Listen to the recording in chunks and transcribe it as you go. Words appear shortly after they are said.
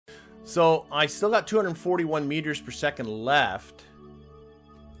So I still got 241 meters per second left.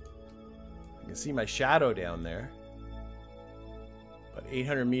 You can see my shadow down there. About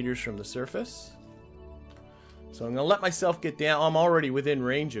 800 meters from the surface. So I'm going to let myself get down. I'm already within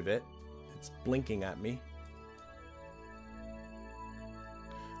range of it. It's blinking at me.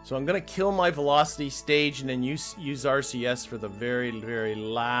 So I'm going to kill my velocity stage and then use RCS for the very, very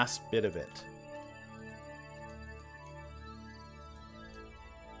last bit of it.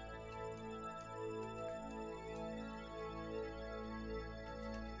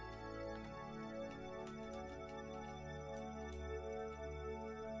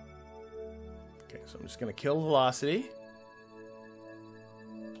 Okay, so I'm just going to kill velocity.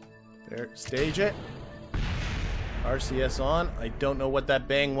 There, stage it. RCS on. I don't know what that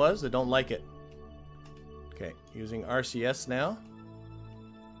bang was. I don't like it. Okay, using RCS now.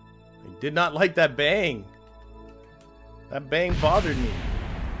 I did not like that bang. That bang bothered me.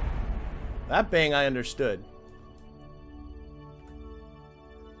 That bang I understood.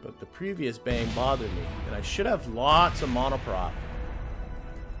 But the previous bang bothered me. And I should have lots of monoprop.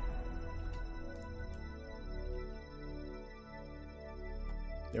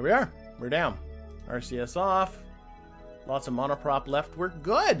 There we are. We're down. RCS off. Lots of monoprop left. We're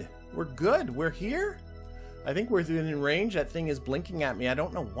good. We're good. We're here. I think we're within range. That thing is blinking at me. I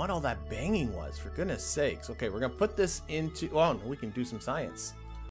don't know what all that banging was, for goodness sakes. Okay, we're going to put this into... Oh, no, we can do some science.